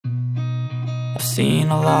I've seen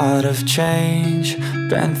a lot of change,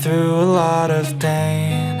 been through a lot of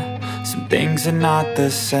pain. Some things are not the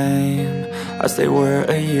same as they were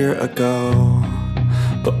a year ago,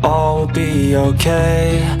 but all will be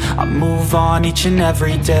okay. I move on each and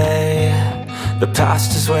every day. The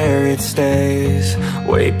past is where it stays,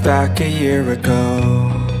 way back a year ago.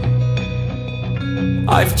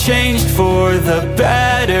 I've changed for the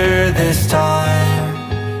better this time.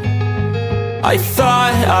 I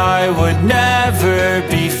thought I would never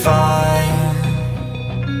be fine.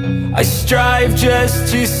 I strive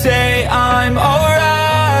just to say I'm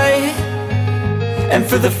alright, and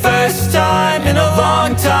for the first time in a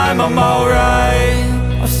long time I'm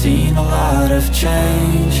alright. I've seen a lot of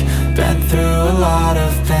change, been through a lot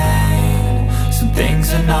of pain. Some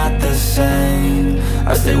things are not the same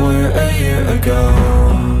as they were a year ago,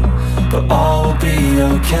 but all will be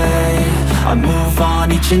okay. I move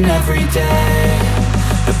on each and every day.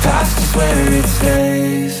 The past is where it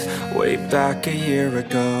stays, way back a year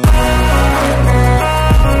ago.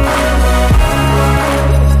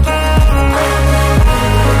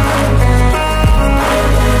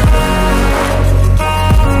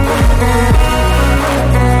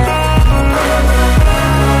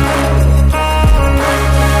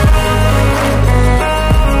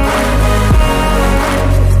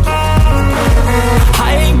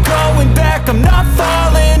 I'm not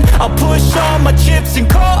falling, I'll push all my chips and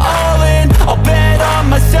call all in. I'll bet on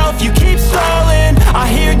myself, you keep stalling. I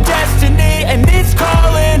hear destiny and it's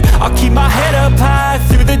calling. I'll keep my head up high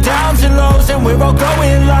through the downs and lows, and where I'll go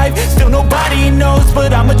in life, still nobody knows.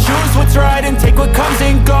 But I'ma choose what's right and take what comes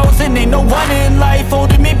and goes, and ain't no one in life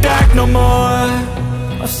holding me back no more.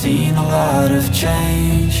 I've seen a lot of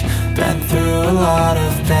change, been through a lot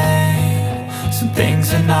of pain. Some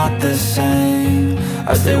things are not the same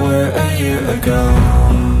as they were a year ago,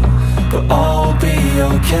 but all will be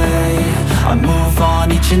okay. I move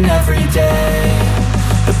on each and every day.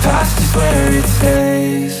 The past is where it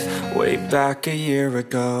stays, way back a year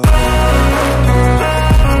ago.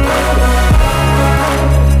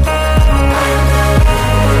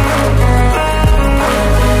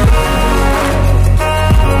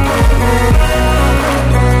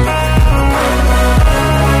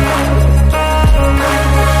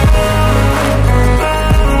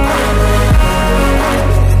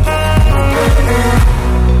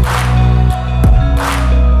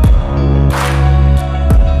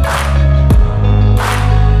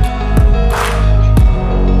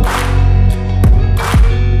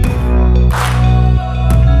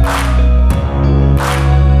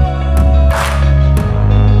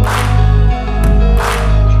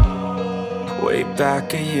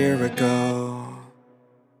 Back a year ago.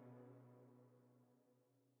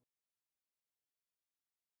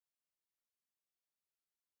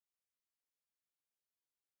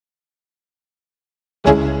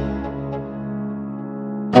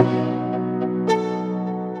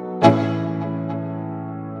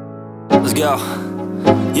 Let's go.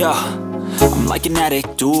 Yo, I'm like an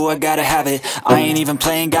addict, ooh, I gotta have it. I ain't even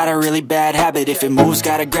playing, got a really bad habit. If it moves,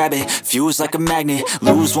 gotta grab it, fuse like a magnet.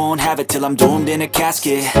 Lose, won't have it till I'm doomed in a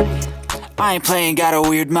casket. I ain't playing, got a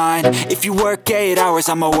weird mind. If you work 8 hours,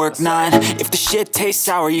 I'ma work 9. If the shit tastes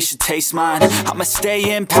sour, you should taste mine. I'ma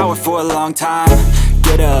stay in power for a long time.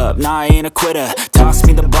 Get up, nah, I ain't a quitter. Toss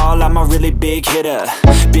me the ball, I'm a really big hitter.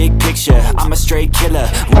 Big picture, I'm a straight killer.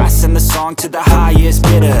 Rising the song to the highest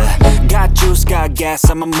bidder. Got juice, got gas,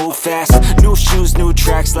 I'ma move fast. New shoes, new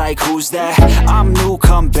tracks, like who's that? I'm new,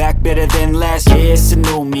 come back, better than last. Yeah, it's a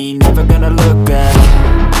new me, never gonna look back.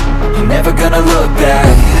 I'm never gonna look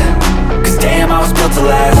back, cause damn, I was built to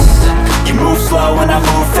last. You move slow and I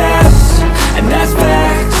move fast, and that's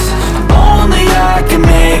facts. Only I can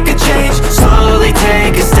make a change, slowly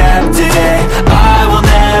take a step today. I will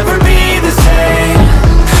never be the same,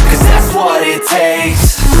 cause that's what it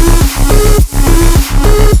takes.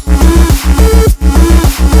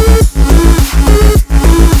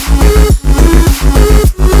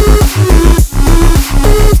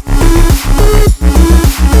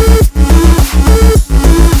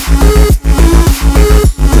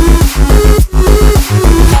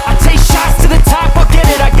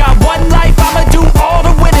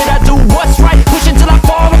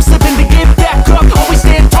 Fall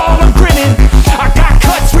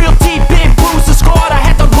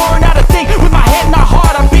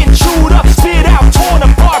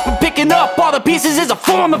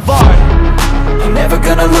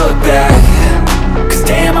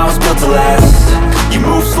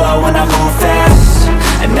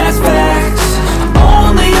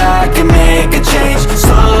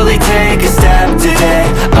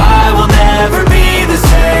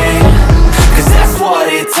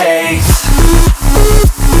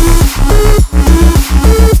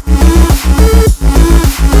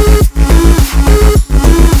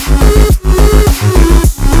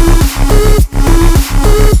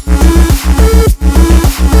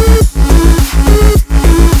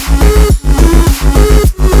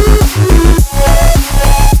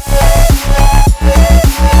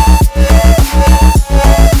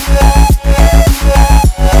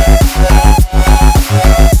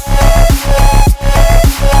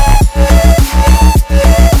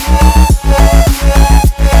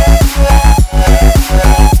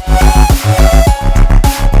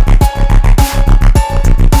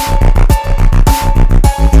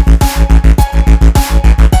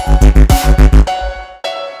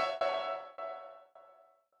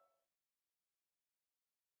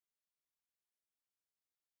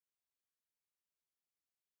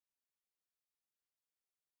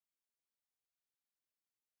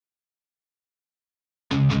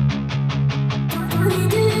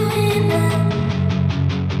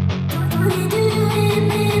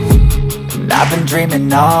I've been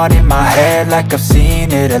dreaming on in my head like I've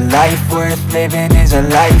seen it. A life worth living is a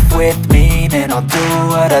life with meaning. I'll do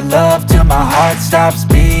what I love till my heart stops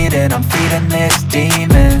beating. I'm feeding this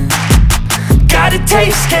demon. Got a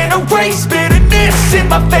taste, can't erase bitterness in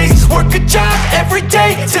my face. Work a job every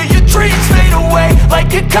day till your dreams fade away.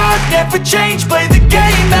 Like a card, never change, play the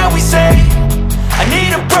game that we say. I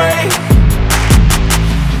need a break.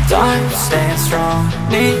 I'm staying strong,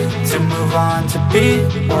 need to move on to be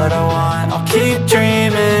what I want. I'll keep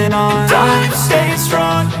dreaming on. I'm staying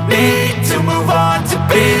strong, need to move on to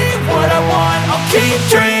be what I want. I'll keep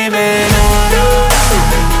dreaming on.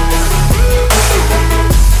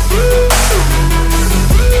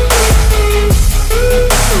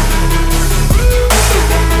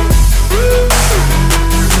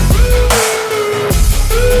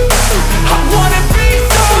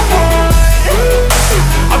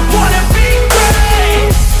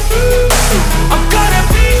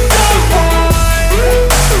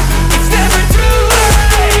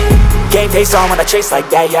 Face on when I chase like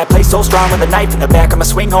that. Yeah, I play so strong with a knife in the back. I'ma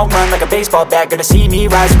swing home run like a baseball bat. Gonna see me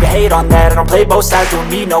rise, you can hate on that. I don't play both sides, doing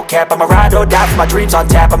me no cap. I'ma ride or die for my dreams on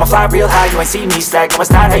tap. I'ma fly real high, you ain't see me slack. No,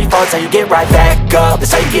 it's not how you fall, it's how you get right back up.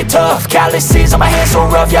 That's how you get tough. Calluses on my hands so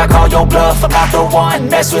rough, yeah, I call your bluff. I'm not the one,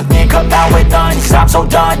 mess with me and come out with none. Cause I'm so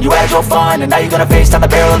done, you had your fun. And now you're gonna face down the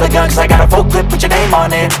barrel of the gun. Cause I got a full clip, put your name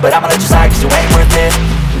on it. But I'ma let you slide cause you ain't worth it.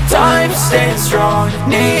 I'm staying strong,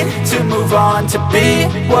 need to move on to be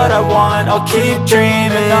what I want. I'll keep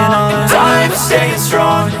dreaming on. I'm staying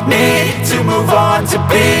strong, need to move on to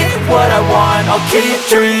be what I want. I'll keep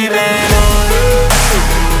dreaming on.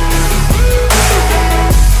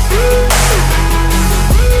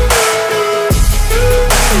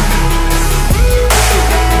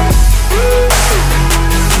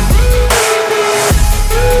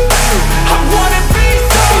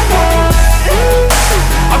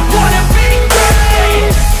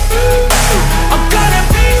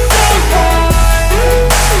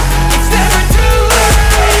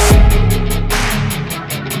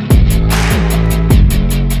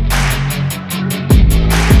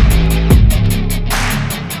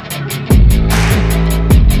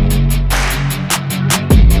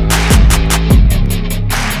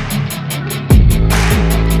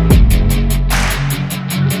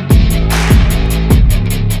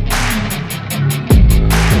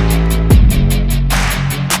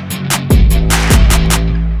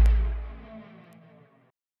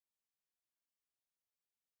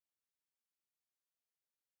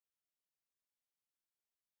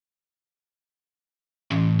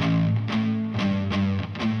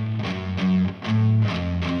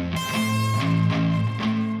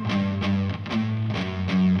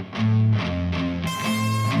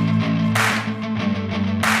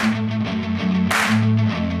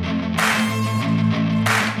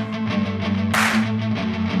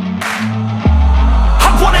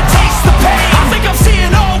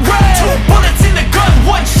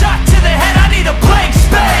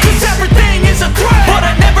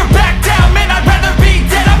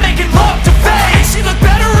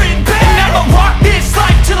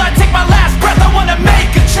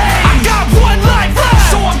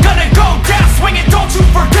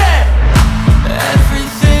 Forget